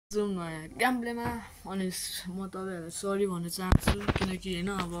जाउँ नयाँ गेमप्लेमा अनि म तपाईँहरूलाई सरी भन्न चाहन्छु किनकि होइन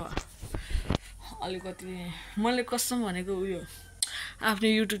अब अलिकति मैले कसम भनेको उयो आफ्नो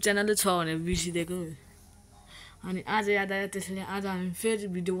युट्युब च्यानलै छ भनेर बिर्सिदिएको अनि आज याद आयो त्यसैले आज हामी फेरि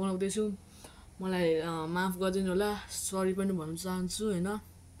भिडियो बनाउँदैछौँ मलाई माफ गरिदिनु होला सरी पनि भन्न चाहन्छु होइन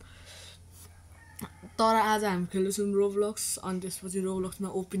तर आज हामी खेल्दैछौँ रोब्लक्स अनि त्यसपछि रोब्लक्समा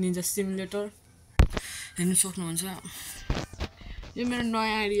ओपन निन्जा सिमुलेटर हेर्नु सक्नुहुन्छ यो मेरो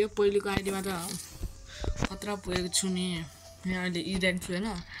नयाँ आइडी हो पहिलेको आइडीमा त खतरा पुगेको छु नि यहाँ अहिले ई ऱ्याङ्क छु होइन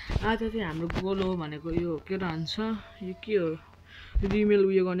आज चाहिँ हाम्रो गोल हो भनेको यो के रहन्छ यो के हो रिमेल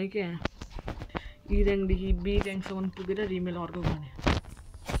उयो गर्ने क्या ई ऱ्याङ्कदेखि बी ऱ्याङ्कसम्म पुगेर रिमेल अर्को गर्ने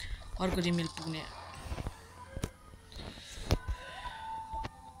अर्को रिमेल पुग्ने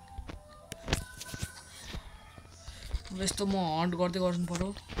यस्तो म हन्ट गर्दै गर्नु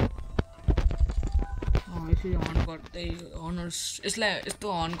पर्यो यसरी हन्ट गर्दै हनर्स यसलाई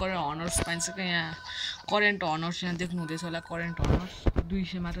यस्तो हन्ट गरेर हनर्स पाइन्छ क्या यहाँ करेन्ट हनर्स यहाँ देख्नु हुँदैछ होला करेन्ट हनर्स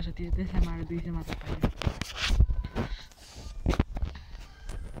 200 मात्र छ त्यसलाई मारेर 200 मात्र पाइयो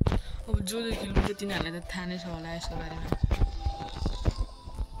अब जो खेल्नुहुन्छ तिनीहरूलाई त थाहा नै छ होला यसको बारेमा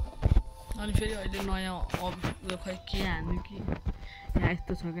अनि फेरि अहिले नयाँ उयो खै के हान्नु कि यहाँ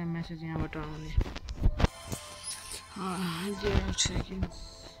यस्तो छ क्या मेसेज यहाँबाट आउने 0 seconds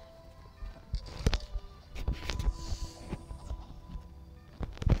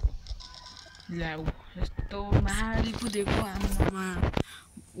ल्याउ यस्तो मारी कुदेको आमामा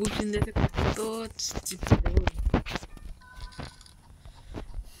उफ्रिँदै चाहिँ कस्तो चिप्चिँदै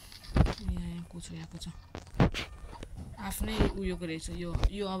यहाँको छ आफ्नै उयोको रहेछ यो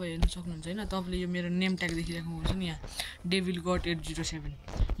अब हेर्नु सक्नुहुन्छ होइन तपाईँले यो मेरो नेम ट्याग देखिरहेको हुन्छ नि यहाँ डेभिल गट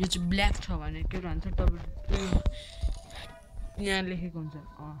 807 यो चाहिँ ब्ल्याक छ भने के भन्छ तपाईँ यहाँ लेखेको हुन्छ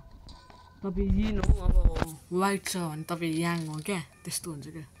तपाईँ यिन हो अब वाइट छ भने तपाईँ याङ हो क्या त्यस्तो हुन्छ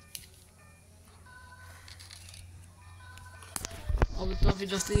क्या अब तपाईँ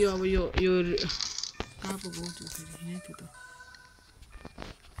जस्तै यो अब यो कहाँ पो गयो त्यो फेरि यहीँ थियो त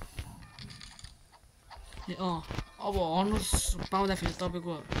अब हनर्स पाउँदाखेरि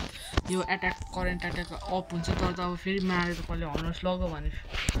तपाईँको यो एट्याक करेन्ट एट्याक अफ हुन्छ तर त अब फेरि मारेर कहिले हनर्स लग्यो भने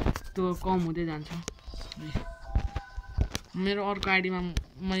त्यो कम हुँदै जान्छ मेरो अर्को आइडीमा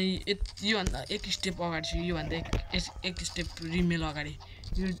म योभन्दा एक स्टेप अगाडि छु योभन्दा एक स्टेप रिमेल अगाडि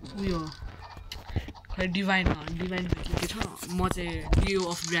यो उयो खै डिभाइन के छ म चाहिँ डिओ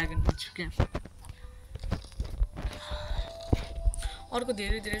अफ ड्रागनमा छु क्या अर्को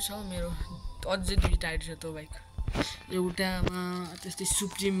धेरै छ मेरो अझै 2टा आइडी छ त्यो बाइक एउटामा त्यस्तै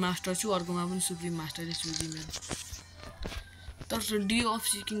सुप्रिम मास्टर छु अर्कोमा पनि सुप्रिम मास्टरै छु रिमेल तर डिओ अफ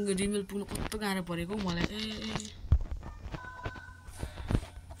सिकिङ रिमेल पुग्नु कस्तो गाह्रो परेको मलाई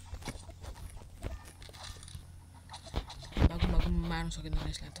भागु मार्नु सकिँदैन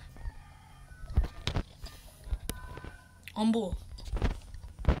यसलाई त अम्बो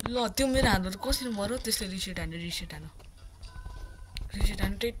ल त्यो मेरो हातबाट कसरी मर्यो त्यसले रिसेट हान्यो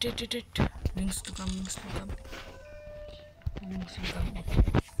टेट लिङ्क्स टु कम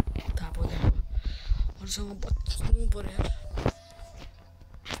थाहा पाउँदैन अरूसँग बच्नु पर्यो यार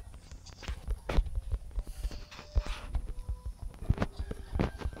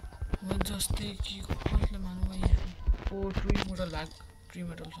जस्तै कि कसले मान्नु यहाँ ट्री मोडल भाग ट्री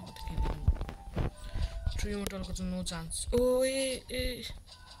मोडलसँग त के गर्नु ट्री मोडलको चाहिँ नो चान्स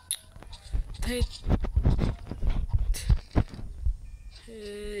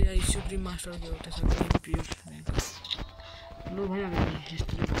यहाँ सुप्रिम मास्टरको एउटा छ प्योर लो भइहाल्यो नि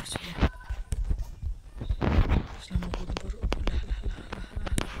हिस्ट्री गर्छु यसलाई म कुद्नु पर्यो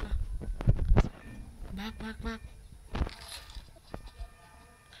भाग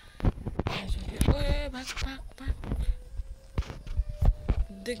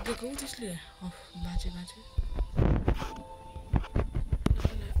देख्दैको त्यसले बाँचे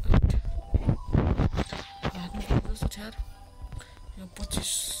भाग्नु जस्तो छ यार यो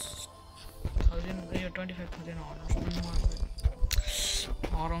 25,000 यो 25,000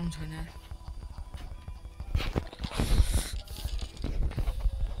 हराउनु छैन यार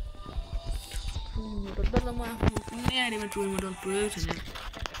तर म आफ्नो कुनै आइडीमा टुल मोडल पुगेको छैन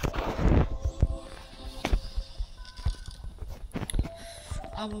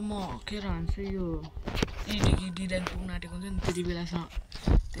अब म के रहन्छ यो ईदेखि डी ऱ्याङ्क पुग्न आँटेको हुन्छ नि त्यति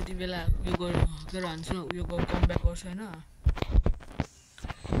बेला उयो के रहन्छ उयो कमब्याक गर्छु होइन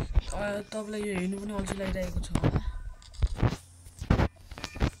तपाईँलाई यो हेर्नु पनि अल्छी लागिरहेको छ होला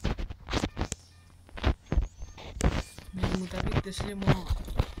मेरो मुताबिक त्यसले म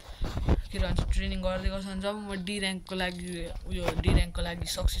के रहन्छ ट्रेनिङ गर्दै गर्छु अनि जब म डी ऱ्याङ्कको लागि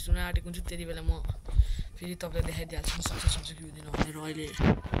सक्सेस हुन आँटेको हुन्छु त्यति बेला म फेरि तपाईँलाई देखाइदिइहाल्छु सक्सेस हुन्छ कि हुँदैन भनेर अहिले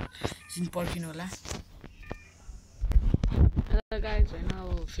एकछिन पर्खिनु होला गाइज होइन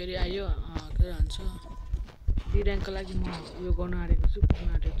अब फेरि आयो के भन्छ बी ऱ्याङ्कको लागि म उयो गर्नु आँटेको छु पुग्नु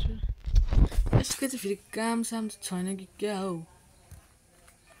आँटेको छु यसको चाहिँ फेरि काम साम छैन कि क्या हौ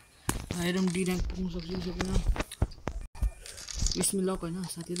हेरौँ डी ऱ्याङ्क पुग्नु सक्छु कि सक्दैन विस्मी लक होइन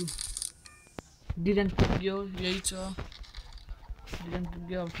साथीहरू डी ऱ्याङ्क पुग्यो यही छ डी ऱ्याङ्क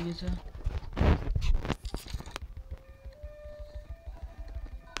पुग्यो अब ठिकै छ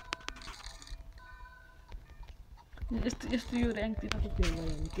यस्तो यस्तो यो ऱ्याङ्कतिर त फेल भयो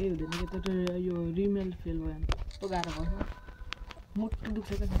भने केही हुँदैन कि त्यो यो रिमेल फेल भयो भने कस्तो गाह्रो पर्छ मुट्टु दुख्छ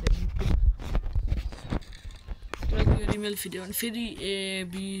क्या साथीहरू मुट्टु यो रिमेल फिट्यो भने फेरि ए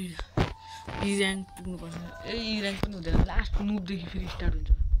बी ई ऱ्याङ्क पुग्नुपर्छ ए ई ऱ्याङ्क पनि हुँदैन लास्ट नुबदेखि फेरि स्टार्ट हुन्छ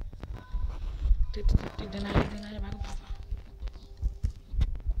त्यति टिक्दैन भएको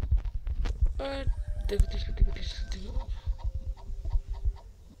दिएको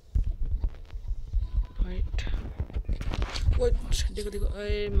फाइट दिएको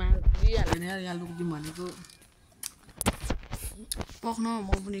ए मारिहाल्यो नि यहाँ लुकिदिउँ भनेको पक्न म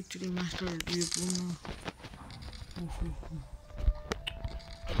पनि एकचोटि मास्टर उयो पुग्नु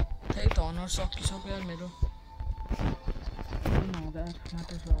त्यही त हनर सकिसक्यो मेरो हुँदा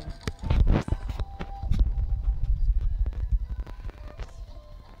मात्र छ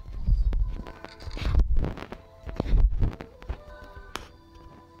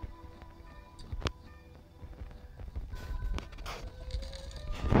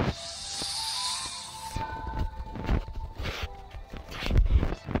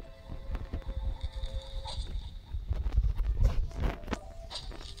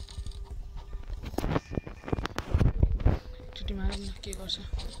के गर्छ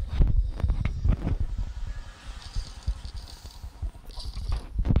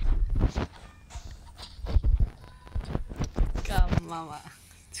काममा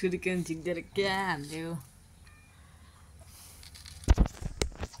छुरिकेन झिक्देर क्या हान्थ्यो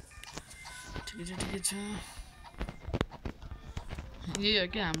ठिकै छ यही हो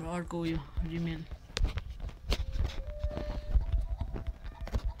क्या हाम्रो अर्को उयो रिमेल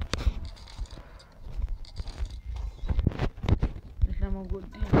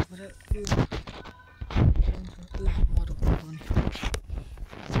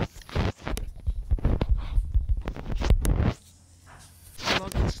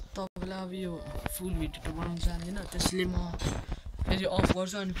तपाईँलाई अब यो फुल भिडियो त बनाउन चाहदिनँ त्यसले म फेरि अफ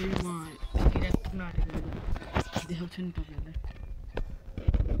गर्छु अनि फेरि म ऱ्याङ्क पुग्न आँटेको देखाउँछु नि तपाईँहरूलाई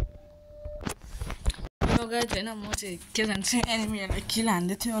गाइज होइन म चाहिँ के जान्छ एनिमीहरूलाई किल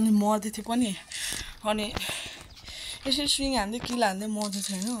हान्दै थियो अनि मर्दै थियो पनि अनि यसरी स्विङ हान्दै किल हान्दै मर्दै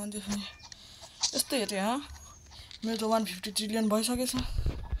थियो होइन अनि त्यसपछि यस्तो हेरेँ मेरो त 150 ट्रिलियन भइसकेछ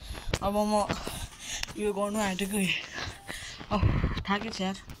अब म यो गर्नु आँटेको थाकेछ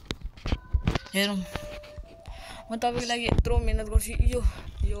यार हेरौँ म तपाईँको लागि यत्रो मिहिनेत गर्छु यो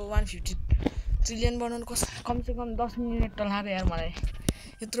 150 ट्रिलियन बनाउनु कमसेकम 10 मिनट त लाग्यो यार मलाई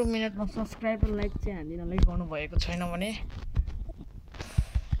यत्रो मिनटमा सब्सक्राइब र लाइक चाहिँ हानिदिनलाई गर्नुभएको छैन भने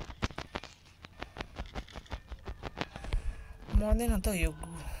मर्दैन त यो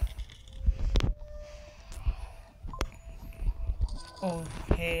ओ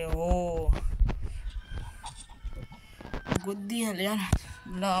हे हो गोदिहाल्यो यार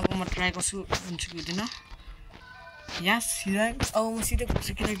ल अब म ट्राई गर्छु हुन्छ कि हुँदैन यस सिधै अब म सिधै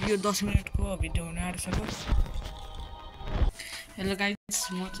पुग्छु किनकि यो 10 मिनटको भिडियो हुन आँटिसक्यो हेलो गाइज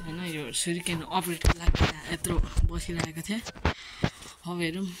म चाहिँ होइन यो सुरिकेन अपरेटको लागि यत्रो बसिरहेको थिएँ अब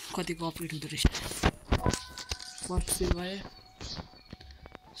हेरौँ कतिको अपरेट हुँदो रहेछ फर्स्ट फेल भयो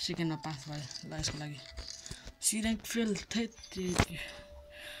सेकेन्डमा पास भयो ल यसको लागि सी ऱ्याङ्क फेल थिएँ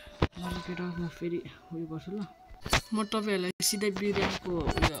ल केटा म फेरि उयो गर्छु ल म तपाईँहरूलाई सिधै बी ऱ्याङ्कको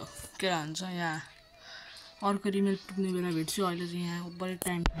उयो के भन्छ यहाँ अर्को रिमेल पुग्ने बेला भेट्छु अहिले चाहिँ यहाँ बढी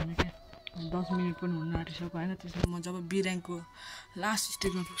टाइम छैन क्या 10 मिनट पनि हुन आँटिसक्यो होइन त्यसमा म जब बी ऱ्याङ्कको लास्ट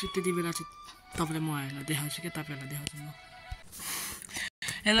स्टेजमा पुग्छु त्यति बेला चाहिँ तपाईँलाई म हेर्न देखाउँछु क्या तपाईँहरूलाई देखाउँछु म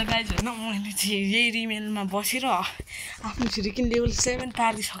हेलो गाइज होइन मैले चाहिँ यही रिमेलमा बसेर आफ्नो छुरिकिन लेभल 7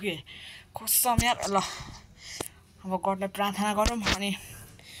 पारिदिइसकेँ कसम यार ल अब गडलाई प्रार्थना गरौँ अनि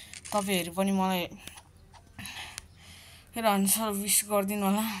तपाईँहरू पनि मलाई के भन्छ विस गरिदिनु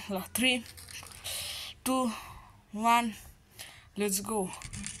होला ल 3 2 1 लेट्स गो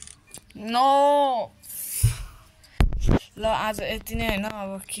नो ल आज यति नै होइन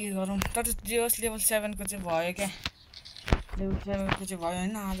अब के गरौँ तर जे होस् लेभल 7 को चाहिँ भयो क्या लेभल 7 को चाहिँ भयो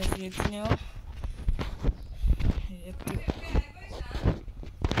होइन आज यति नै हो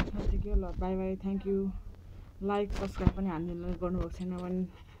यति ल by by thank you like subscribe पनि हामीले गर्नुभएको छैन भने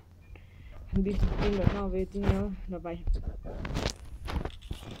 20 दिन होइन अब यति नै हो ल बाई